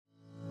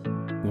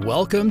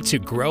Welcome to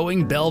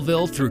Growing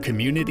Belleville Through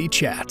Community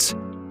Chats,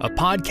 a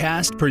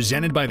podcast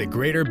presented by the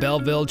Greater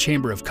Belleville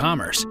Chamber of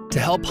Commerce to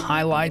help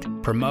highlight,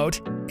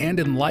 promote, and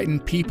enlighten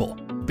people,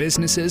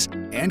 businesses,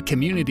 and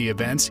community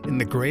events in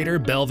the Greater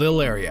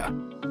Belleville area.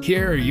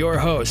 Here are your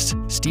hosts,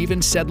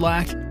 Stephen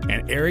Sedlak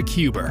and Eric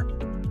Huber.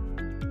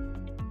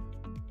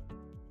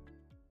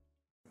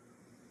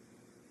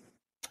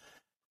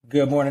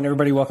 Good morning,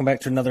 everybody. Welcome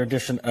back to another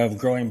edition of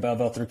Growing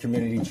Belleville Through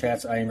Community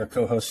Chats. I am your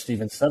co-host,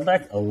 Stephen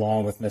Sedlak,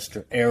 along with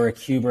Mr. Eric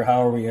Huber.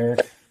 How are we,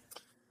 Eric?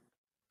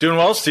 Doing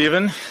well,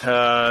 Stephen.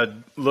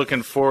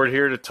 Looking forward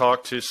here to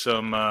talk to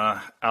some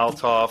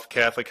Althoff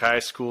Catholic High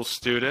School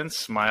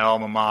students, my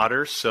alma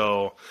mater,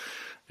 so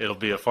it'll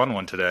be a fun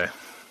one today.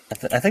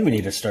 I think we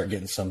need to start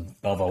getting some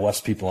Belleville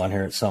West people on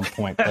here at some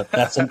point, but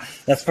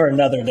that's for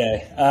another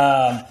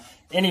day.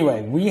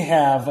 Anyway, we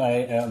have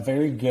a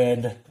very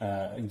good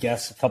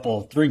guest,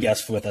 three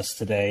guests with us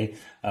today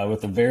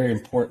with a very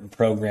important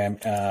program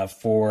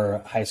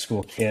for high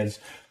school kids.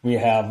 We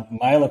have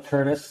Mila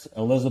Curtis,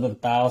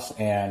 Elizabeth Baus,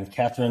 and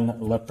Catherine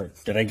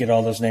Lippert. Did I get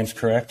all those names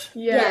correct?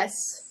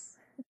 Yes.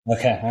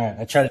 Okay, all right.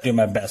 I try to do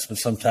my best, but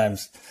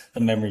sometimes the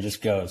memory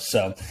just goes.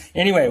 So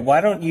anyway,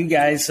 why don't you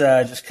guys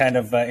just kind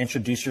of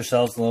introduce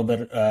yourselves a little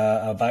bit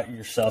about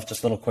yourself,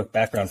 just a little quick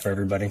background for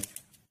everybody.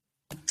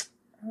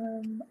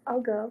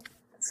 I'll go.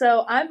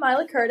 So I'm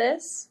Mila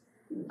Curtis.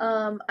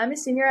 I'm a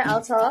senior at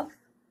Althoff,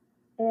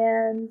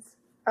 and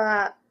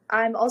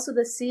I'm also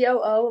the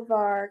COO of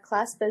our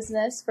class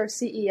business for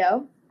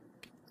CEO.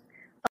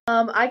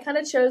 I kind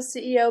of chose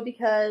CEO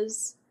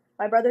because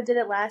my brother did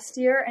it last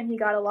year, and he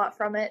got a lot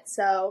from it,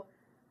 so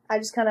I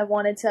just kind of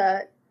wanted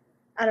to,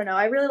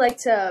 I really like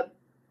to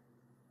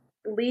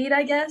lead,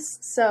 I guess,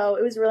 so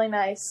it was a really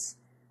nice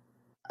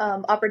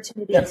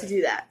opportunity to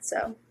do that.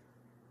 So.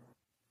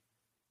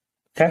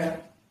 Okay.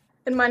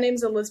 And my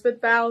name's Elizabeth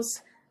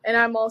Baus, and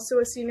I'm also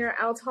a senior at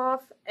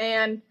Althoff.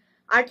 And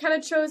I kind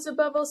of chose the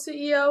Belleville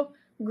CEO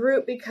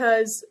group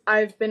because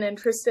I've been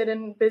interested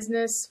in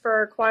business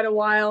for quite a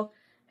while,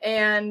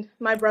 and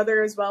my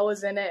brother as well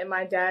was in it, and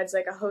my dad's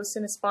like a host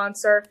and a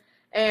sponsor.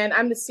 And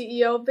I'm the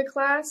CEO of the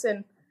class,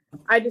 and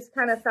I just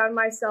kind of found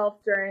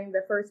myself during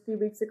the first few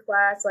weeks of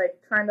class,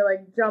 like trying to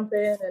like jump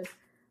in and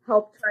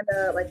help trying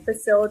to like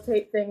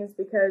facilitate things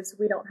because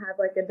we don't have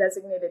like a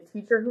designated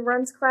teacher who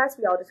runs class.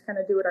 We all just kind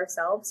of do it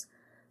ourselves.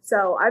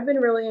 So I've been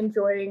really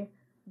enjoying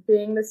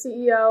being the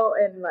CEO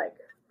and like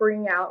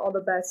bringing out all the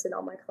best in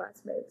all my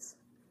classmates.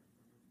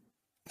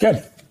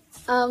 Good.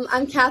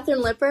 I'm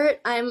Catherine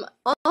Lippert. I'm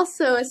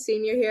also a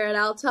senior here at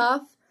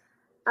Althoff.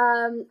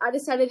 I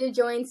decided to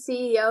join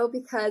CEO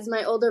because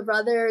my older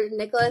brother,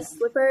 Nicholas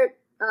Lippert,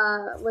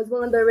 was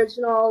one of the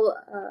original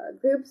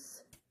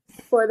groups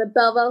for the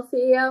Belleville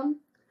CEO.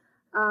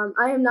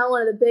 I am not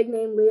one of the big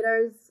name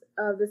leaders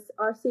of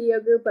our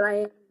CEO group, but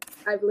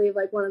I believe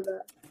like one of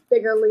the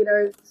bigger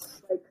leaders,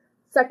 like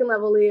second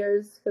level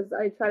leaders, because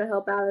I try to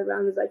help out as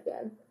around as I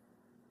can.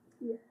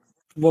 Yes.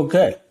 Well,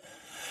 good.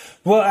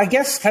 Well, I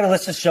guess kind of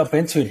let's just jump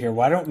into it here.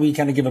 Why don't we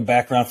kind of give a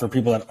background for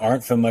people that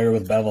aren't familiar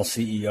with Belleville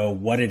CEO,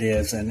 what it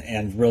is,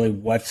 and really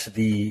what's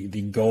the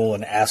goal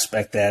and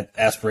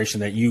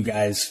aspiration that you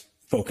guys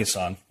focus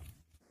on?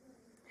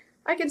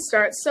 I can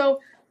start. So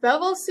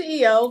Belleville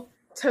CEO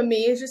to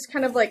me is just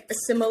kind of like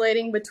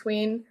assimilating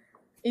between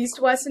East,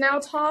 West, and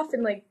Althoff,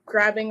 and like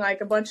grabbing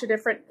like a bunch of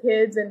different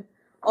kids and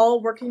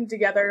all working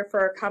together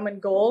for a common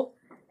goal.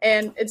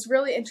 And it's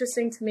really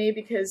interesting to me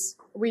because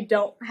we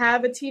don't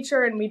have a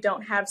teacher and we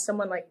don't have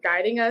someone like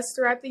guiding us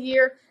throughout the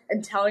year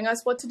and telling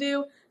us what to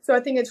do. So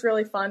I think it's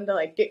really fun to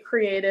like get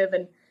creative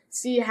and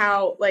see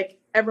how like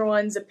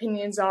everyone's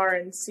opinions are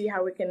and see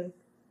how we can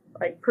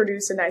like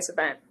produce a nice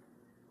event.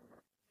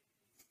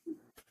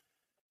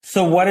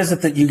 So what is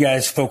it that you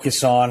guys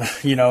focus on?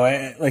 You know,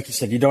 like you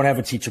said, you don't have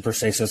a teacher per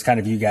se, so it's kind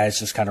of you guys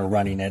just kind of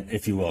running it,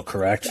 if you will,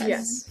 correct?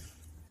 Yes.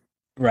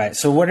 Right.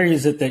 So what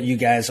is it that you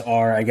guys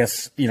are, I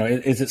guess, you know,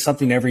 is it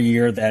something every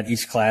year that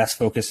each class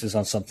focuses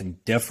on something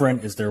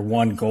different? Is there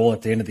one goal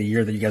at the end of the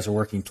year that you guys are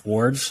working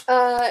towards?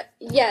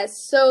 Yes.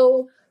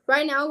 So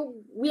right now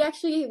we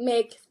actually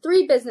make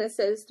 3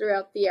 businesses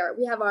throughout the year.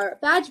 We have our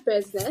badge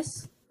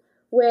business,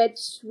 which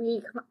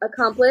we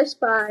accomplish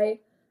by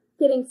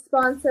getting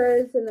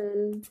sponsors, and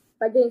then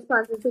by getting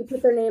sponsors, we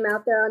put their name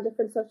out there on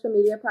different social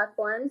media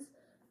platforms,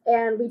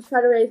 and we try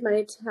to raise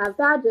money to have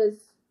badges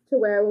to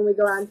wear when we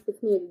go out into the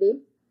community.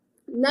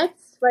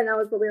 Next, right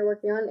now is what we're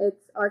working on.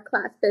 It's our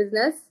class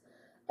business,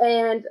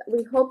 and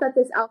we hope that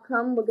this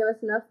outcome will give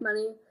us enough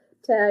money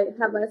to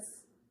have us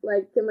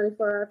like get money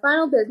for our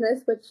final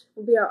business, which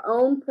will be our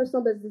own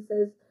personal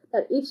businesses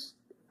that each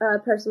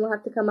person will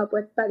have to come up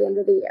with by the end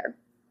of the year.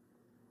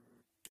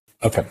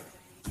 Okay.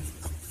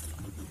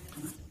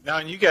 Now,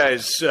 and you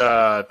guys,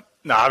 now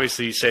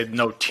obviously you said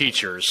no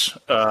teachers,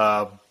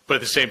 but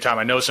at the same time,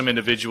 I know some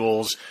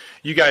individuals.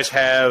 You guys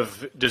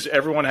does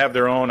everyone have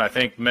their own, I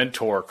think,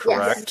 mentor,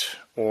 correct? Yes.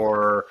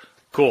 Or,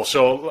 cool.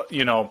 So,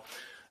 you know,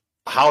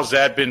 how's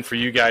that been for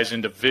you guys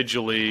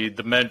individually,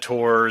 the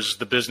mentors,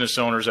 the business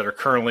owners that are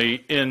currently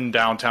in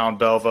downtown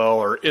Belleville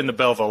or in the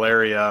Belleville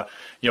area?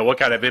 What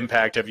kind of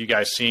impact have you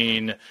guys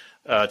seen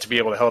to be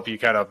able to help you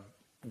kind of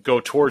go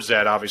towards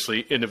that,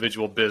 obviously,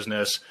 individual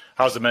business?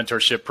 How's the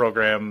mentorship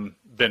program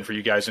been for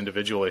you guys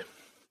individually?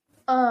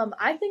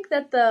 I think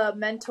that the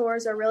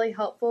mentors are really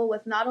helpful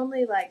with not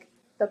only like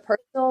the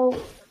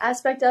personal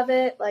aspect of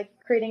it, like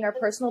creating our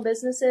personal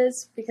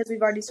businesses, because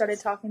we've already started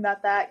talking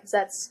about that because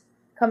that's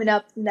coming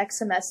up next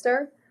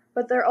semester,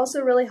 but they're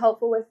also really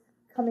helpful with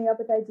coming up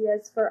with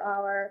ideas for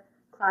our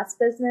class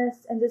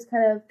business and just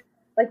kind of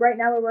like right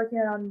now we're working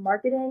on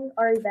marketing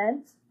our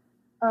event.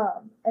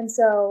 And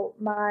so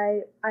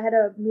I had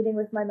a meeting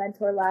with my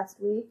mentor last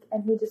week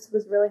and he just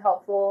was really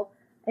helpful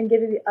in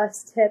giving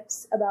us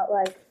tips about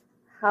like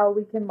how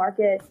we can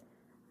market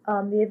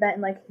the event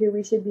and like who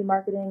we should be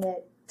marketing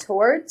it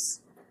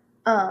towards.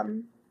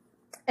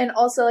 And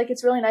also like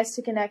it's really nice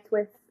to connect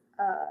with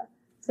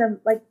some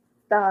like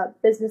the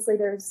business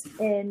leaders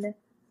in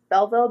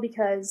Belleville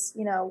because,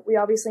 we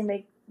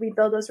obviously we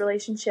build those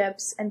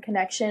relationships and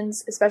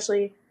connections,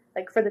 especially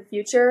like for the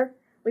future.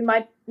 They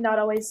might not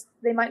always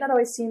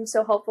seem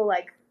so helpful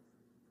like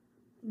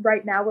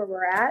right now where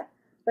we're at,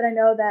 but I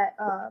know that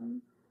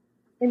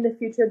in the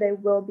future they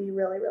will be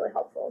really, really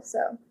helpful.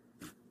 So,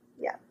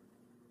 yeah.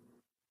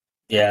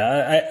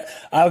 Yeah,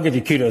 I'll give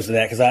you kudos to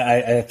that because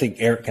I think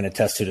Eric can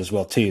attest to it as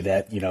well too.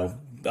 That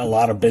a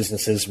lot of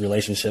businesses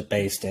relationship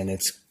based, and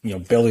it's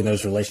building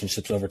those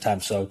relationships over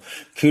time. So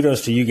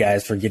kudos to you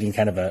guys for getting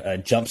kind of a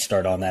jump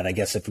start on that, I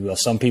guess, if you will.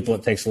 Some people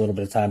it takes a little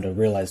bit of time to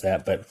realize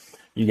that, but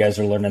you guys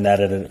are learning that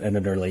at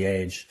an early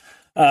age.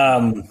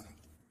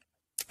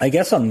 I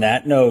guess on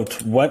that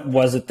note, what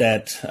was it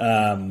that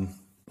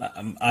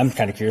I'm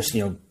kind of curious?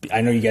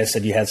 I know you guys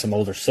said you had some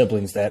older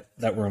siblings that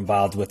were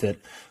involved with it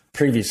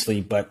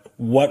previously, but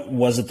what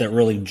was it that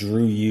really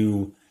drew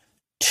you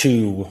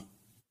to,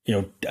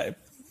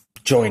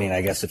 joining,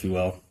 I guess, if you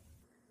will?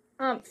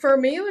 For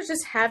me, it was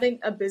just having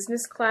a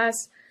business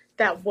class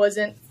that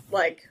wasn't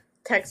like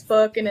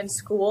textbook and in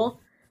school,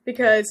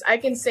 because I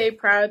can say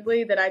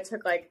proudly that I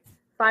took like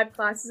 5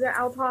 classes at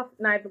Althoff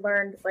and I've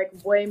learned like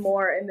way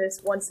more in this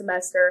one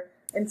semester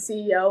in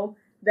CEO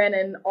than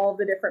in all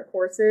the different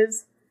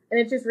courses. And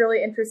it's just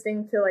really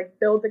interesting to like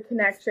build the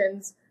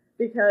connections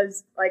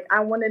because like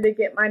I wanted to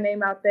get my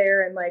name out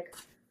there and like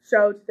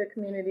show to the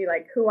community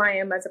like who I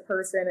am as a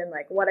person and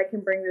like what I can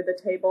bring to the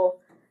table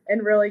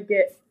and really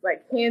get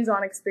like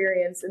hands-on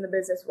experience in the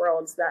business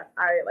worlds that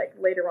I like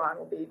later on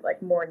will be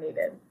like more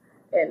needed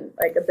in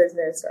like a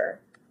business or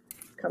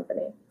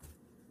company.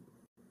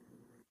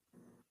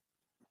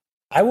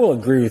 I will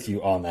agree with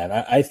you on that.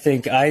 I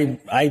think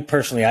I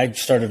personally, I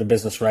started a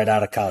business right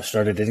out of college,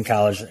 started it in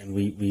college, and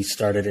we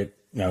started it,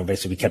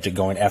 basically we kept it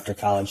going after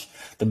college.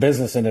 The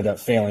business ended up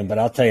failing, but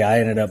I'll tell you, I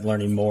ended up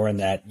learning more in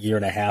that year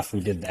and a half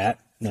we did that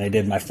than I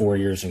did my 4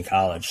 years in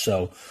college.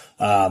 So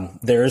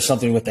there is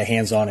something with the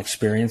hands-on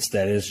experience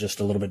that is just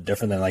a little bit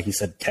different than, like you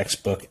said,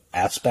 textbook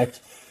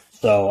aspect.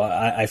 So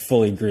I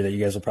fully agree that you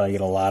guys will probably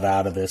get a lot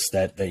out of this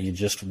that you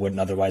just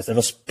wouldn't otherwise.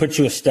 That'll put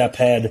you a step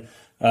ahead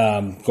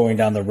going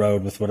down the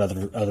road with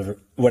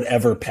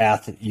whatever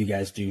path that you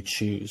guys do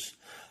choose.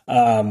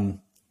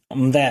 On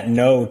that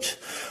note,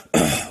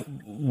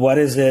 what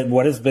has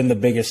been the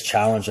biggest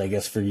challenge, I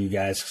guess, for you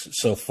guys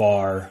so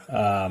far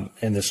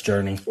in this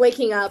journey?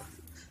 Waking up.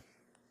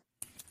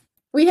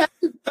 We have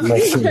to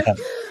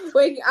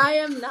I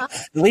am not.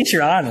 At least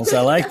you're honest.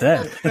 I like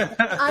that.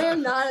 I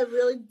am not a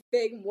really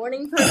big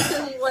morning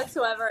person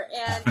whatsoever,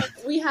 and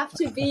we have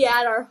to be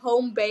at our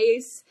home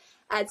base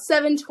at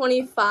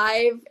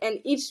 7:25,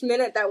 and each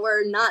minute that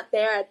we're not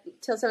there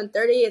till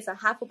 7:30 is a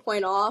half a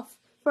point off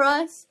for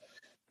us.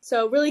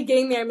 So really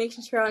getting there and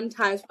making sure on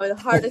time is probably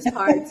the hardest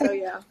part. So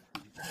yeah.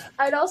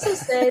 I'd also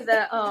say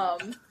that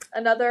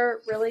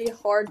another really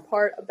hard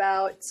part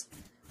about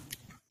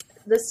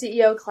the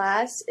CEO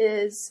class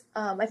is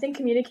I think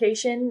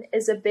communication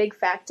is a big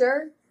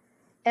factor.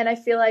 And I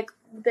feel like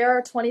there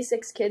are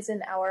 26 kids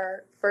in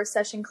our first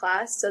session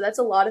class. So that's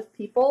a lot of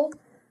people,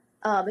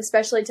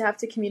 especially to have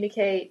to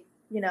communicate,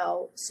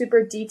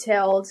 super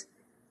detailed,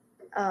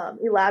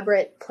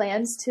 elaborate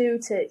plans to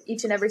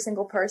each and every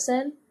single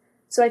person.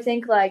 So I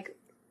think like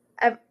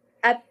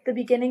at the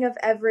beginning of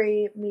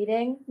every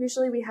meeting,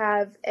 usually we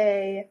have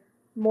a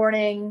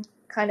morning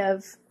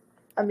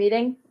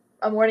meeting,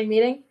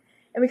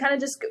 and we kind of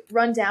just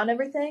run down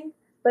everything.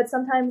 But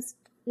sometimes,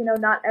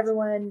 not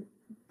everyone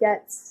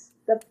gets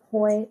the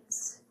point.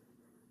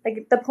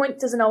 Like the point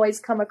doesn't always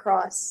come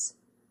across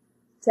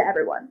to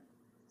everyone.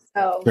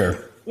 So,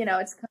 sure.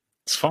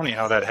 It's funny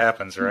how that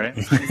happens, right?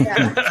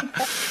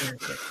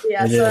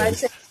 Yeah. So I'd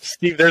say,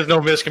 Steve, there's no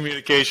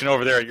miscommunication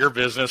over there at your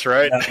business,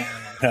 right?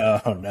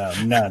 No.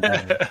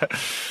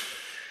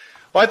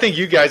 Well, I think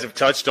you guys have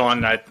touched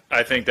on,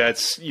 I think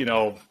that's, we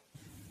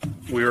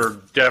were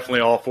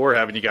definitely all for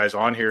having you guys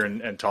on here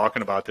and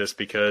talking about this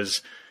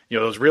because,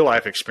 those real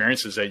life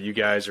experiences that you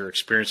guys are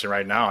experiencing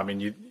right now. I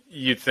mean,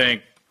 you'd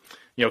think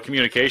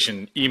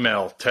communication,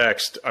 email,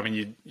 text. I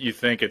mean, you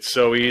think it's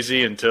so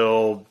easy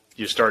until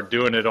you start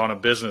doing it on a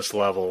business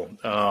level.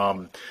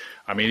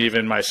 I mean,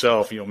 even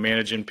myself,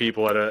 managing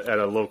people at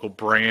a local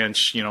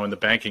branch, in the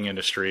banking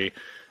industry,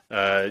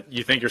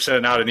 you think you're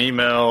sending out an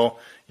email,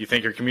 you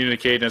think you're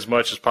communicating as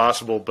much as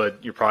possible,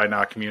 but you're probably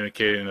not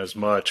communicating as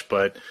much.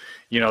 But,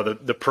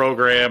 the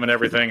program and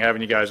everything,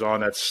 having you guys on,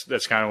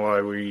 that's kind of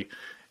why we,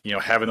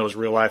 having those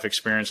real life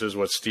experiences,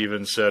 what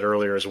Steven said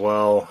earlier as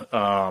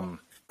well,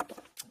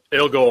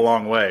 it'll go a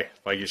long way.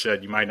 Like you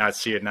said, you might not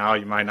see it now,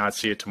 you might not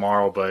see it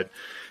tomorrow, but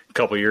a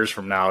couple of years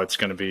from now, it's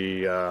going to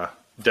be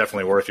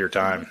definitely worth your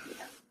time.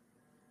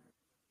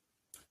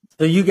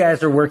 So you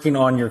guys are working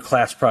on your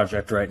class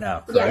project right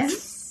now, correct?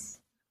 Yes.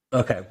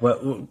 Okay.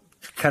 What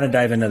kind of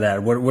dive into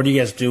that? What are you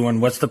guys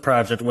doing? What's the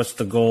project? What's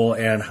the goal?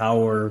 And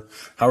how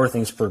are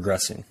things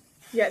progressing?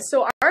 Yeah,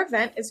 so our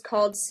event is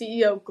called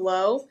CEO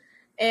Glow,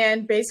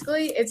 and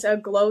basically it's a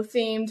glow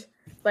themed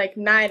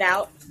night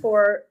out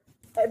for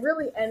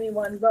really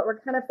anyone, but we're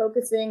kind of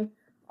focusing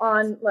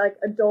on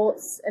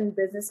adults and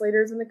business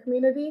leaders in the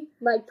community,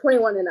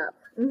 21 and up.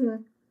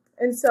 Mm-hmm.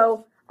 And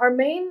so our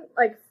main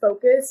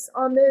focus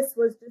on this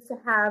was just to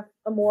have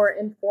a more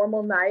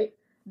informal night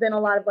than a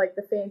lot of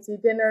the fancy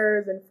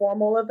dinners and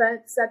formal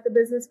events that the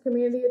business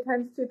community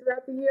attends to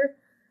throughout the year.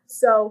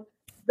 So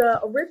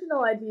the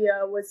original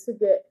idea was to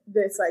get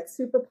this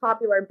super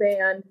popular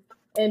band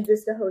and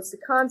just to host a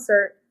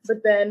concert,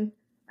 but then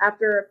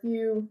after a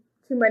few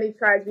too many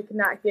tries, we could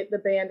not get the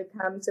band to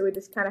come, so we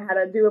just kind of had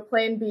to do a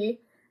plan B.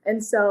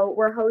 And so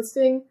we're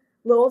hosting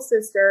Little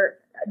Sister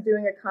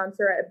doing a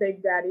concert at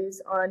Big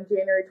Daddy's on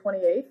January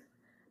 28th,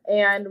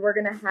 and we're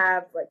going to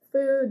have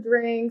food,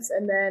 drinks,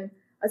 and then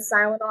a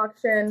silent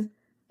auction,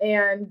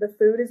 and the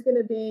food is going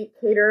to be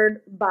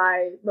catered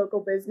by local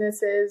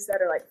businesses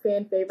that are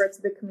fan favorites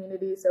of the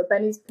community. So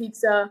Benny's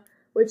Pizza,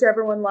 which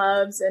everyone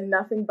loves, and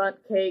Nothing Bundt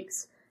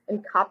Cakes,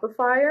 and Copper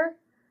Fire.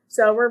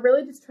 So we're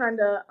really just trying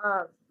to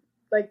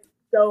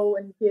go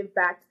and give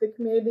back to the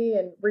community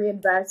and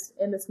reinvest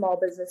in the small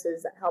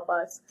businesses that help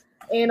us.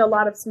 And a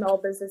lot of small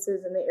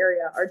businesses in the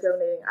area are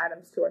donating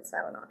items to our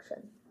silent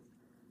auction.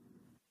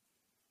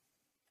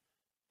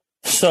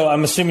 So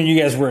I'm assuming you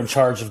guys were in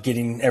charge of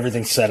getting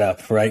everything set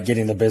up, right?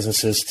 Getting the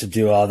businesses to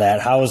do all that.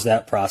 How was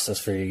that process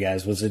for you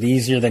guys? Was it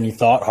easier than you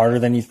thought, harder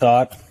than you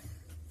thought?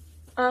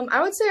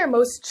 I would say our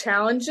most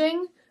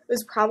challenging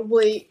was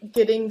probably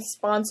getting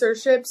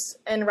sponsorships,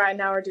 and right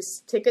now are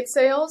just ticket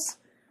sales.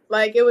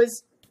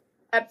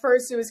 At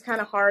first it was kind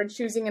of hard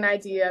choosing an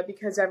idea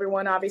because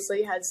everyone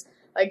obviously has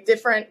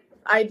different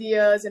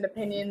ideas and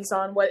opinions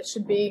on what it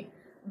should be.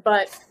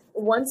 But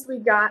once we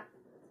got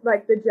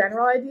the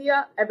general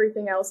idea,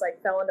 everything else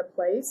fell into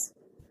place.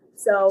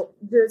 So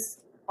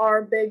just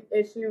our big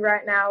issue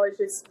right now is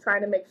just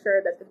trying to make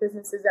sure that the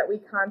businesses that we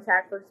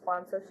contact for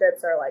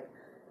sponsorships are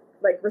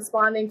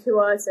responding to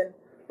us, and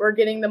we're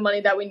getting the money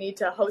that we need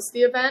to host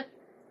the event,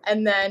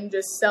 and then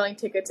just selling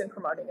tickets and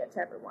promoting it to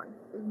everyone.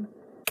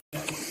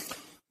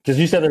 Because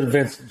you said the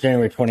event's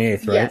January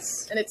 28th, right?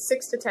 Yes, and it's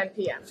 6 to 10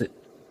 p.m.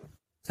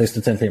 6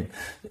 to 10 p.m.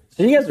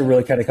 So you guys are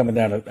really kind of coming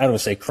down to, I don't want to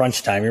say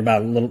crunch time. You're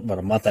about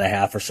a month and a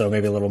half or so,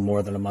 maybe a little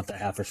more than a month and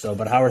a half or so.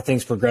 But how are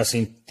things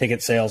progressing,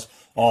 ticket sales,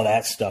 all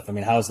that stuff? I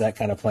mean, how's that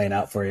kind of playing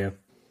out for you?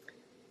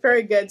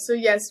 Very good. So,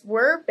 yes,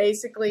 we're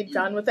basically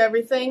done with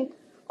everything.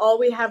 All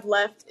we have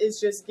left is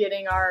just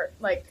getting our,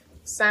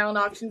 silent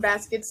auction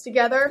baskets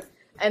together.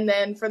 And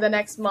then for the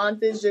next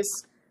month is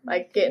just,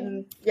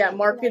 getting,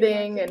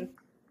 marketing and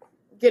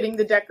getting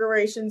the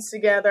decorations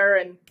together.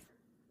 And,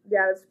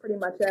 that's pretty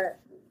much it.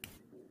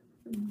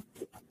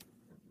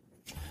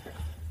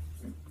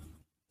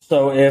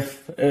 So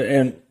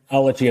and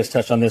I'll let you guys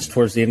touch on this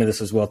towards the end of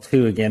this as well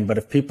too again, but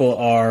if people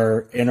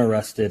are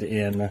interested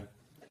in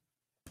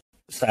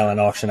silent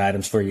auction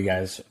items for you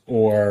guys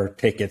or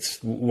tickets,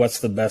 what's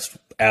the best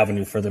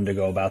avenue for them to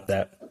go about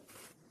that?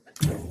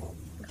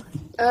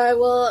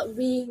 Well,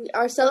 we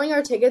are selling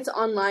our tickets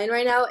online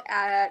right now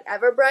at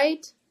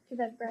Eventbrite.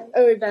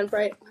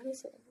 Eventbrite. How do you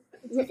say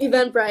it?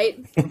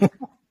 Eventbrite.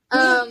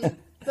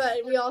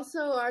 But we also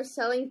are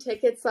selling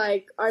tickets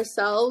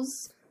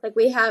ourselves.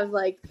 We have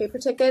paper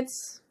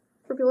tickets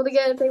for people to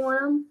get if they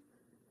want them,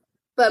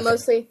 but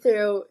mostly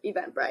through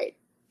Eventbrite.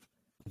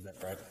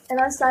 And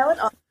our silent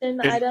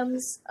auction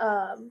items,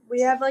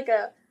 we have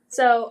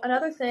so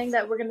another thing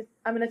that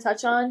I'm gonna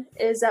touch on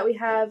is that we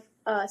have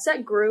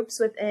set groups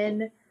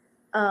within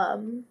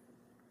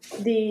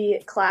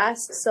the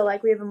class. So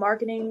we have a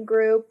marketing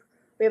group,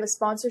 we have a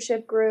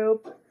sponsorship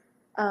group,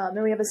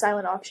 and we have a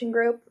silent auction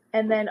group.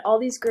 And then all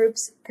these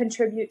groups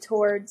contribute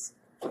towards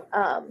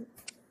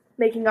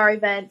making our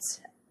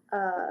event,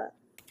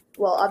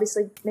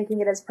 obviously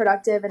making it as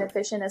productive and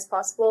efficient as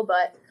possible,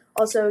 but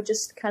also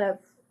just kind of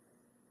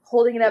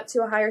holding it up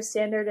to a higher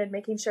standard and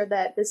making sure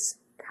that this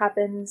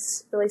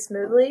happens really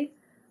smoothly.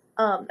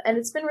 And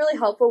it's been really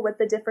helpful with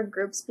the different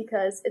groups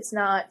because it's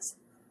not,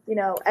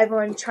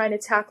 everyone trying to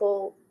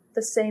tackle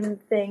the same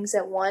things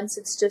at once.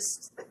 It's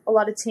just a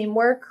lot of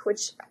teamwork,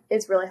 which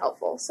is really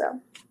helpful. So.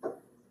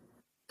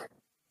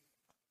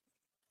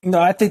 No,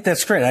 I think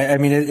that's great. I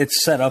mean,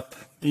 it's set up.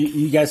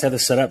 You guys have it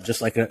set up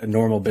just like a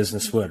normal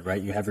business would,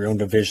 right? You have your own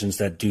divisions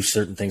that do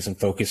certain things and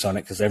focus on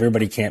it because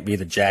everybody can't be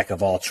the jack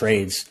of all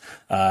trades.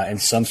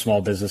 And some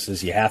small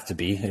businesses you have to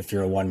be if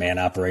you're a one-man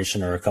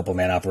operation or a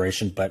couple-man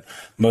operation. But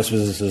most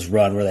businesses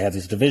run where they have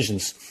these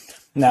divisions.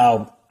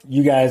 Now,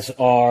 you guys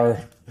are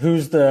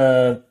who's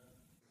this?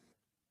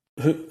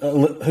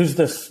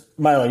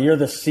 Milo, you're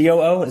the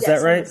COO, is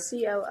that right? I'm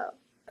the COO.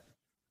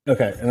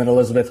 Okay, and then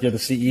Elizabeth, you're the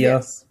CEO.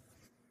 Yes.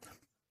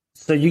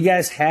 So you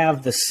guys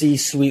have the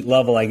C-suite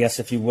level, I guess,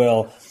 if you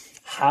will.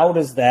 How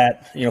does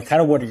that, kind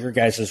of what are your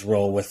guys'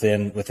 role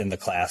within the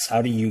class?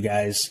 How do you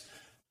guys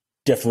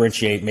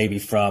differentiate maybe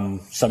from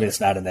somebody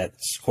that's not in that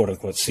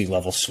quote-unquote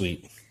C-level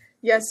suite?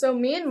 Yeah, so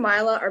me and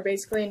Mila are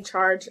basically in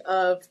charge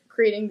of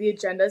creating the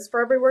agendas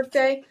for every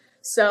workday.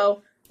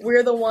 So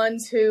we're the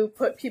ones who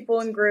put people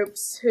in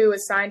groups, who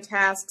assign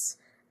tasks,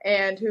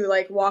 and who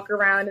walk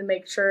around and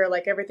make sure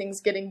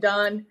everything's getting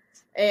done.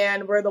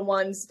 And we're the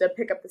ones to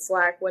pick up the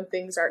slack when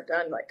things aren't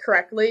done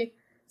correctly.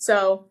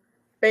 So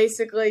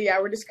basically,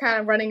 yeah, we're just kind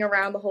of running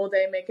around the whole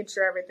day, making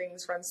sure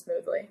everything's run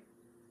smoothly.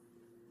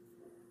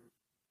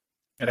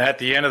 And at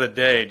the end of the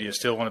day, do you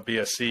still want to be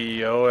a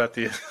CEO at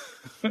the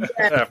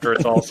after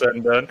it's all said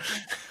and done?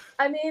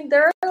 I mean,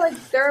 there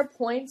are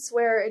points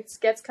where it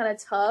gets kind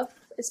of tough,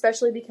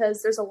 especially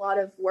because there's a lot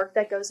of work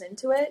that goes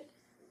into it.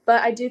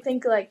 But I do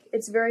think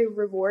it's very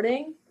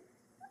rewarding.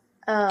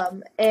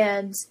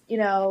 And,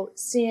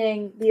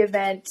 seeing the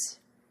event,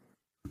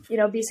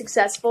 be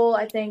successful,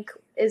 I think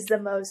is the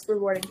most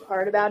rewarding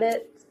part about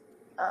it.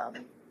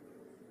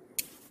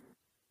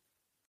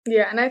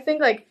 Yeah. And I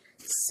think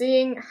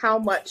seeing how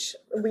much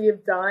we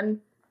have done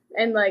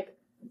and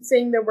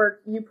seeing the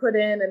work you put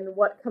in and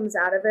what comes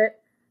out of it.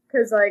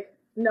 Cause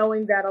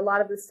knowing that a lot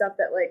of the stuff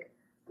that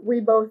we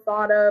both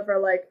thought of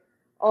or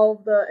all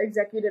the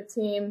executive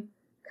team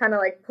kind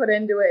of put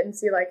into it and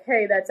see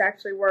hey, that's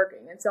actually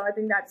working. And so I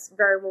think that's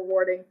very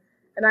rewarding.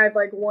 And I've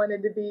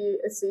wanted to be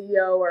a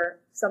CEO or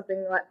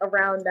something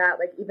around that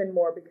even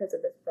more because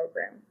of this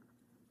program.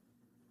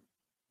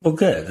 Well,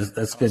 good.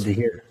 That's good to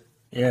hear.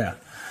 Yeah.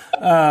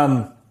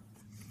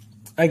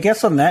 I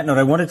guess on that note,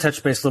 I want to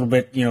touch base a little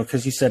bit,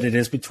 because you said it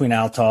is between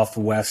Althoff,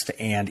 West,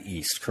 and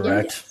East,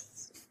 correct? Yes.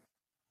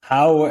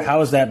 How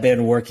has that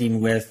been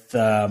working with,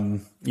 the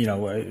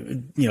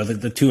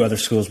two other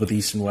schools with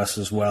East and West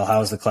as well? How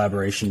has the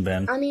collaboration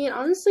been? I mean,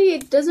 honestly,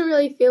 it doesn't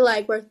really feel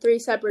like we're three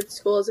separate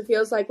schools. It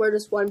feels like we're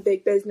just one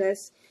big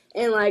business.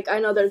 And, I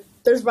know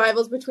there's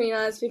rivals between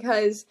us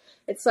because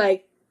it's,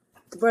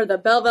 we're the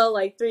Belleville,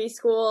 three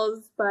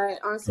schools. But,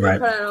 honestly,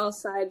 right. We put it all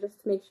aside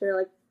just to make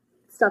sure,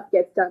 stuff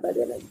gets done by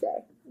the end of the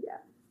day. Yeah.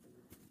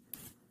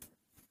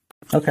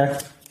 Okay.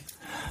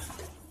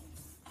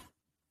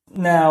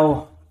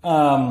 Now,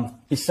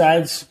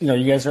 besides,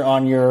 you guys are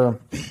on your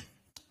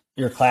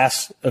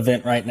class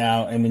event right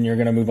now, and then you're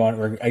going to move on,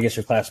 or I guess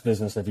your class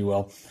business, if you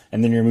will,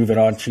 and then you're moving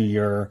on to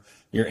your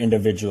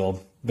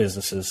individual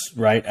businesses,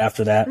 right?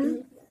 After that.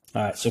 Mm-hmm.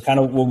 All right. So kind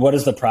of, what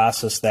is the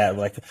process that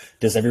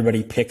does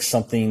everybody pick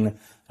something?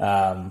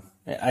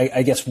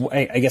 I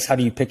guess how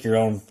do you pick your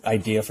own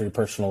idea for your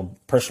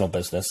personal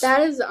business?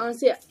 That is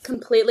honestly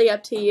completely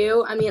up to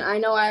you. I mean, I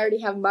know I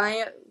already have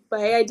my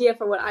idea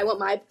for what I want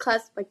my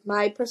class,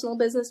 my personal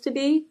business to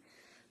be,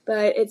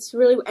 but it's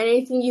really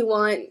anything you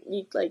want,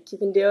 you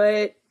can do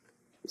it.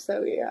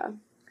 So yeah.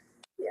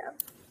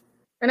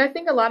 And I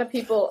think a lot of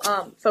people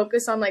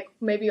focus on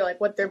maybe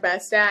what they're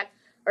best at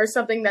or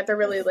something that they're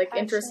really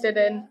interested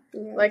in.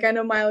 Yeah. I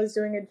know Miley's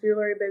doing a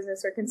jewelry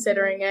business or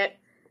considering it,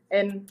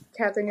 and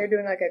Catherine, you're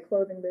doing a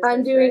clothing business.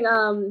 I'm doing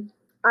right?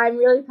 I'm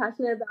really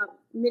passionate about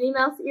Minnie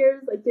Mouse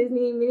ears,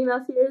 Disney Minnie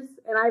Mouse ears,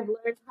 and I've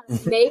learned how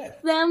to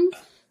make them.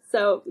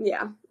 So,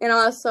 yeah. And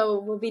also,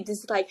 we'll be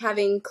just,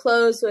 having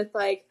clothes with,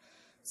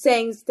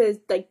 sayings to,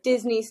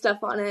 Disney stuff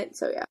on it.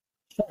 So, yeah.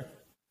 Sure.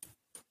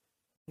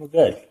 Well,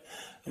 good.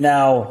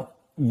 Now,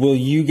 will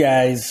you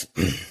guys,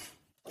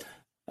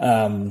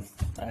 I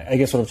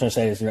guess what I'm trying to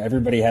say is,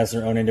 everybody has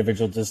their own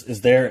individual,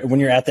 is there, when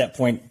you're at that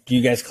point, do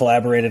you guys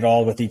collaborate at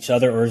all with each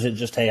other, or is it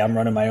just, hey, I'm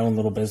running my own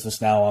little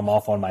business now, I'm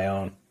off on my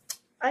own?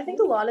 I think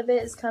a lot of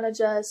it is kind of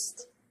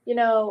just,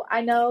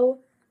 I know,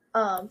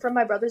 from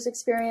my brother's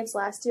experience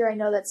last year, I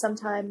know that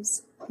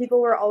sometimes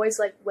people were always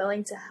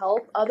willing to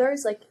help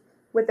others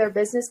with their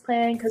business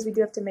plan, because we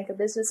do have to make a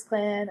business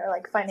plan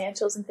or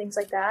financials and things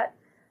like that.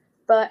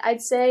 But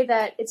I'd say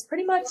that you're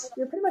pretty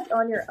much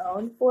on your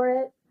own for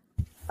it.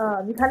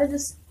 You kind of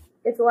just,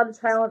 it's a lot of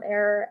trial and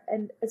error,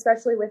 and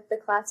especially with the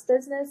class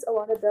business, a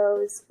lot of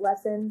those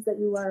lessons that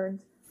you learned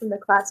from the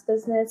class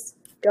business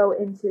go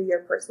into your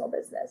personal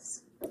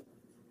business.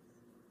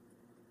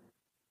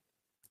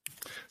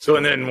 So,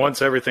 and then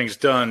once everything's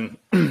done,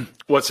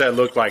 what's that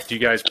look like? Do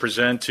you guys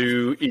present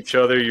to each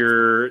other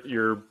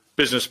your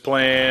business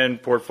plan,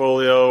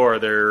 portfolio?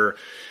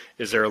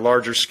 Is there a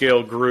larger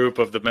scale group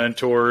of the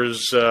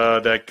mentors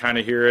that kind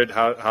of hear it?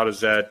 How does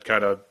that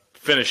kind of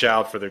finish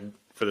out for the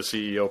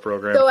CEO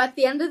program? So at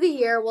the end of the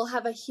year, we'll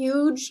have a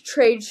huge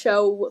trade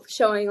show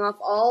showing off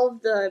all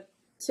of the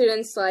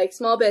students like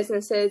small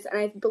businesses, and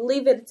I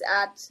believe it's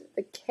at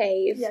the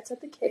cave. Yeah, it's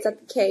at the cave. It's at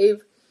the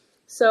cave.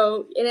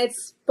 So, and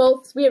it's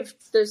both,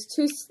 there's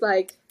two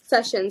like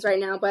sessions right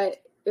now,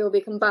 but it will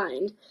be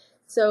combined.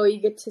 So you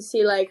get to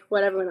see like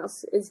what everyone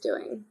else is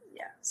doing.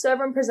 Yeah. So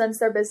everyone presents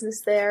their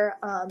business there,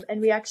 and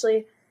we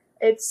actually,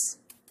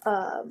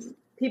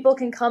 people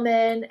can come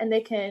in and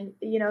they can,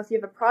 if you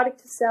have a product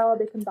to sell,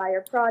 they can buy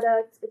your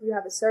product. If you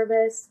have a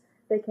service,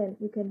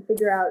 you can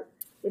figure out,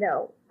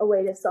 a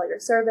way to sell your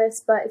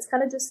service. But it's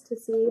kind of just to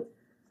see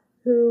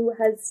who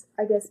has,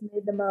 I guess,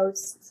 made the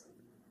most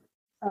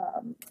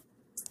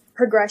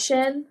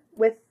progression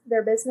with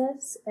their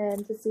business,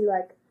 and to see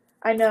like,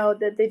 I know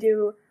that they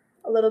do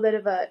a little bit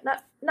of a,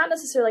 not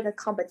necessarily like a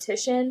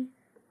competition,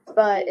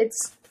 but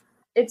it's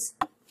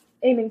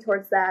aiming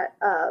towards that,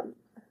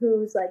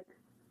 who's like,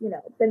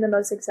 been the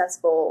most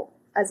successful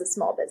as a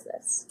small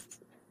business.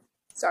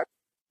 Sorry.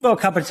 Well,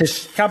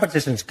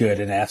 competition's good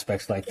in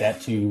aspects like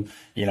that to,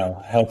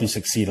 help you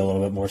succeed a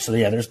little bit more. So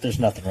yeah, there's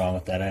nothing wrong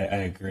with that. I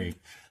agree.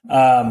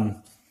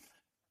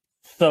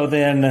 So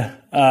then,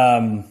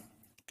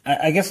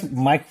 I guess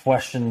my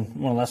question,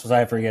 one of the last ones I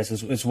have for you guys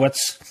is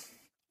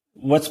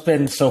what's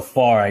been so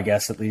far, I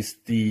guess, at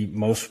least the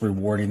most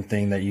rewarding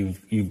thing that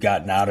you've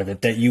gotten out of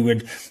it, that you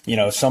would,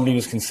 somebody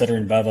was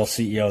considering Belleville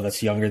CEO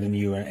that's younger than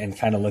you and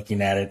kind of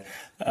looking at it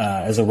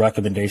as a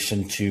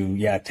recommendation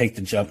to, take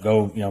the jump,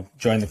 go,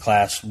 join the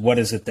class. What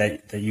is it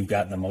that you've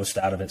gotten the most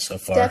out of it so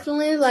far?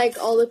 Definitely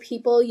like all the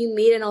people you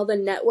meet and all the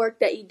network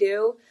that you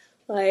do,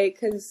 like,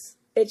 because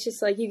it's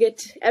just like you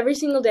get every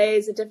single day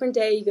is a different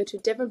day. You go to a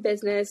different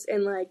business,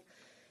 and like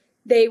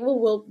they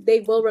will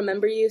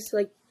remember you. So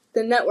like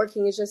the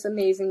networking is just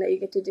amazing that you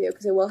get to do,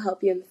 because it will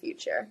help you in the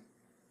future.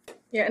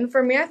 Yeah, and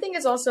for me, I think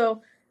it's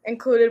also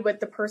included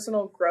with the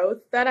personal growth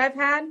that I've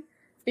had,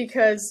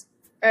 because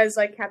as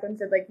like Catherine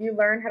said, like you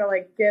learn how to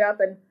like get up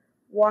and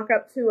walk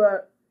up to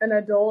an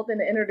adult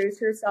and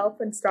introduce yourself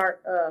and start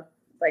a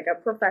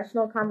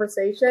professional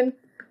conversation.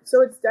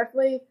 So it's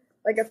definitely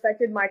like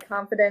affected my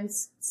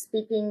confidence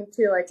speaking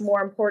to like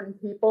more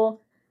important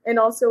people, and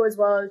also as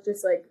well as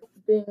just like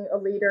being a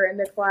leader in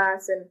the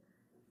class and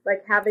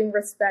like having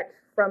respect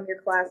from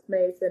your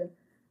classmates and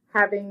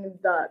having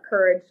the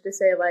courage to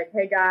say like,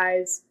 hey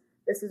guys,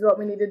 this is what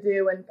we need to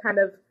do, and kind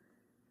of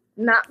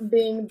not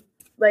being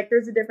like,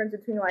 there's a difference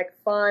between like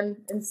fun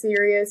and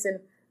serious, and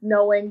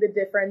knowing the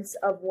difference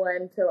of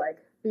when to like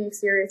be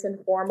serious and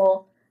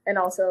formal and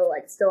also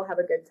like still have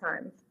a good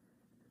time.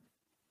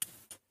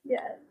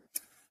 Yeah.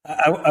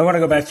 I want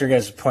to go back to your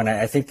guys' point.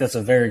 I think that's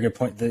a very good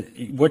point.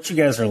 What you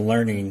guys are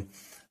learning,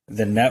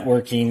 the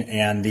networking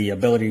and the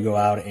ability to go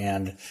out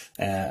and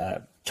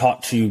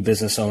talk to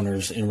business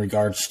owners in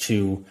regards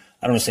to,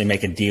 I don't want to say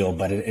make a deal,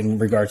 but in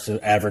regards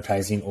to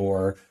advertising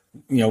or,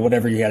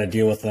 whatever you got to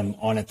deal with them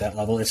on at that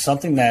level, is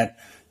something that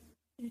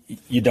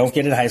you don't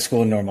get in high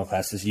school in normal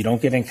classes. You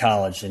don't get in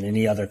college in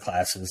any other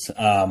classes.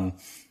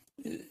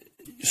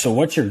 So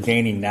what you're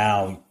gaining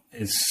now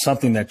is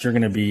something that you're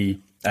going to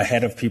be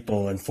ahead of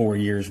people in 4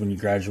 years when you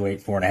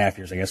graduate, 4.5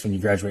 years, I guess, when you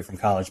graduate from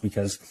college,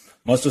 because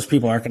most of those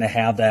people aren't going to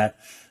have that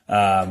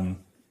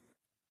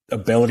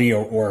ability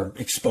or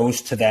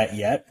exposed to that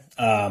yet.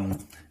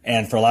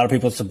 And for a lot of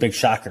people, it's a big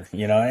shocker,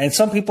 and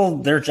some people,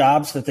 their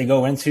jobs that they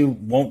go into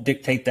won't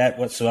dictate that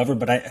whatsoever.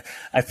 But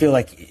I feel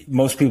like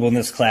most people in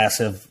this class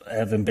have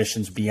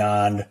ambitions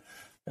beyond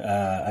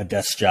a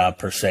desk job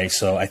per se.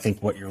 So I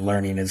think what you're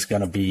learning is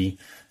going to be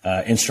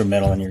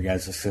instrumental in your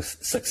guys'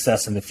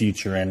 success in the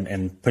future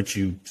and put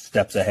you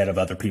steps ahead of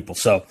other people.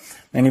 So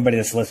anybody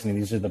that's listening,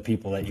 these are the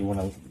people that you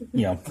want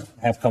to,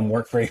 have come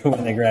work for you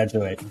when they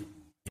graduate.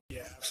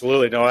 Yeah,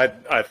 absolutely. No,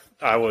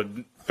 I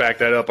would back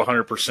that up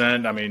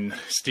 100%. I mean,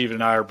 Steve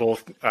and I are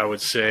both, I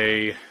would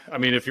say,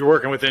 if you're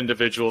working with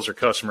individuals or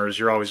customers,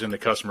 you're always in the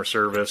customer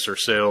service or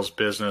sales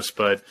business,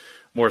 but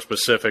more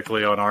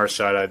specifically on our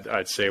side,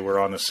 I'd say we're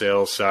on the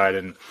sales side,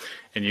 and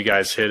you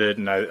guys hit it.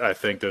 And I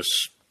think this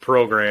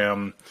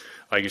program,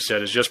 like you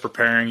said, is just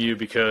preparing you,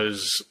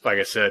 because, like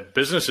I said,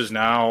 businesses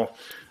now,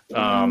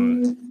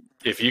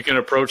 if you can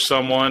approach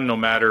someone, no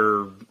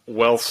matter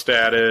wealth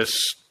status,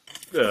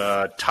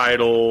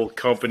 title,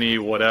 company,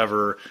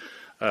 whatever,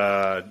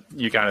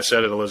 you kind of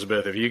said it,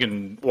 Elizabeth, if you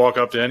can walk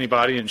up to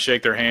anybody and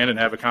shake their hand and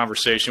have a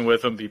conversation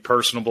with them, be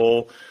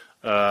personable,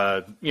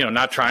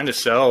 not trying to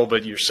sell,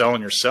 but you're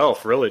selling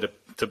yourself really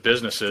to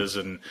businesses.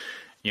 And,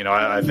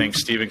 I think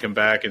Stephen can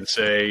back and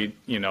say,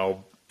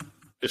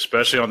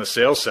 especially on the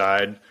sales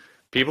side,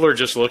 people are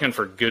just looking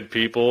for good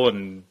people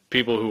and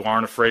people who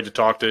aren't afraid to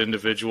talk to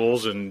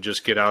individuals and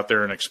just get out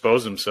there and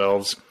expose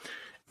themselves.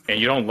 And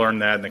you don't learn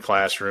that in the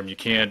classroom. You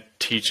can't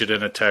teach it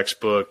in a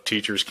textbook.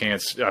 Teachers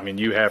can't.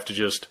 You have to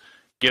just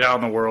get out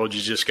in the world.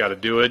 You just got to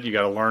do it. You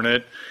got to learn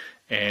it.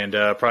 And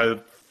probably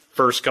the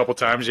first couple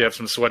times you have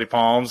some sweaty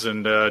palms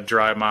and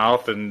dry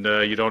mouth, and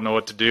you don't know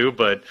what to do.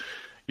 But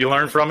you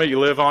learn from it. You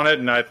live on it.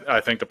 And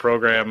I think the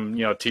program,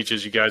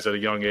 teaches you guys at a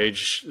young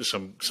age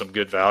some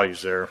good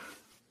values there.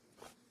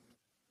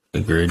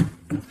 Agreed.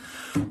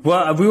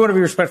 Well, we want to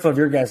be respectful of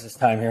your guys'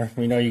 time here.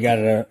 We know you got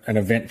an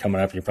event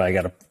coming up. You probably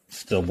got to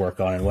still work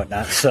on and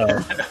whatnot. So,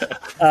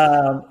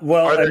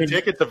 well, are there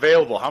tickets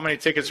available? How many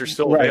tickets are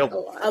still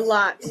available? A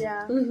lot.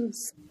 Yeah.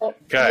 Okay.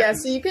 Yeah,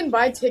 so you can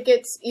buy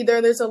tickets.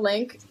 Either there's a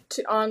link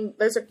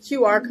there's a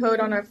QR code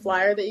on our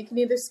flyer that you can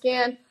either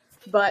scan,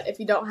 but if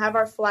you don't have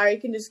our flyer,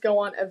 you can just go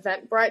on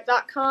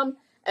eventbrite.com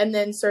and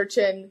then search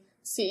in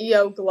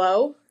CEO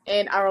Glow,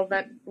 and our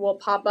event will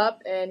pop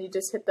up, and you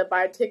just hit the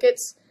buy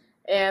tickets,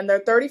 and they're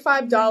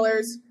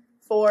 $35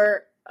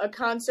 for a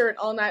concert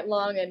all night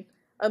long and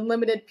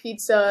unlimited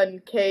pizza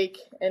and cake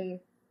and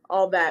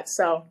all that.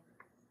 So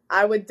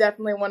I would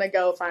definitely want to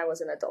go if I was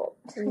an adult.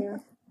 Yeah.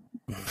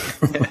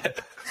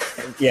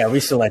 Yeah, we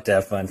still like to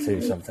have fun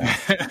too sometimes.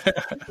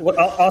 Well,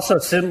 also,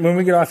 when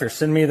we get off here,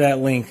 send me that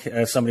link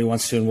if somebody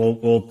wants to, and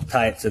we'll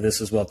tie it to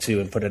this as well too,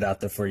 and put it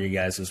out there for you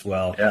guys as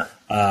well.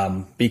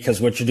 Yeah.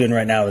 Because what you're doing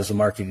right now is a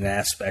marketing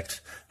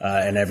aspect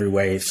in every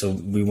way, so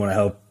we want to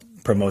help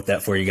promote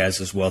that for you guys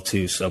as well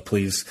too. So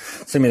please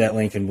send me that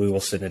link, and we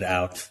will send it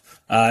out.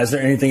 Is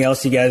there anything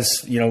else you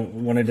guys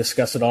want to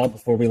discuss at all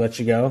before we let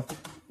you go?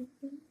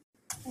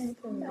 I think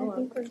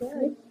we're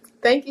good.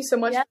 Thank you so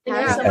much. Yeah,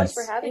 thank you so much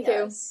for having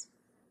us.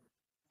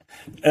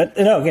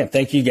 No, again,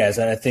 thank you guys.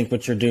 I think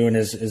what you're doing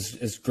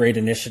is great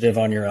initiative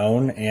on your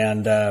own.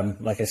 And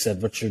like I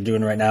said, what you're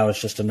doing right now is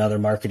just another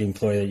marketing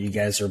ploy that you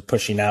guys are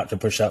pushing out to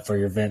push out for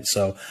your event.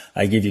 So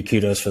I give you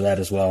kudos for that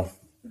as well.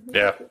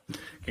 Yeah.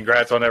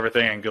 Congrats on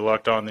everything, and good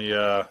luck on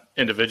the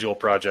individual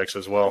projects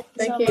as well.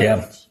 Thank you.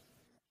 Yeah.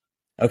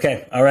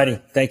 Okay. All righty.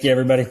 Thank you,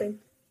 everybody.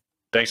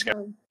 Thanks, guys.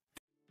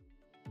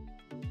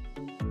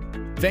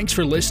 Thanks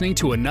for listening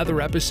to another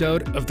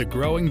episode of the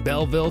Growing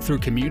Belleville Through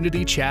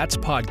Community Chats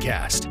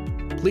podcast.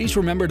 Please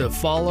remember to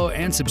follow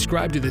and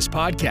subscribe to this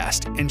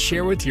podcast and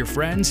share with your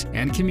friends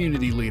and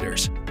community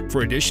leaders.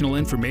 For additional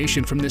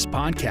information from this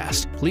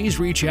podcast, please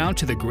reach out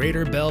to the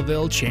Greater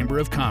Belleville Chamber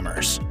of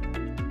Commerce.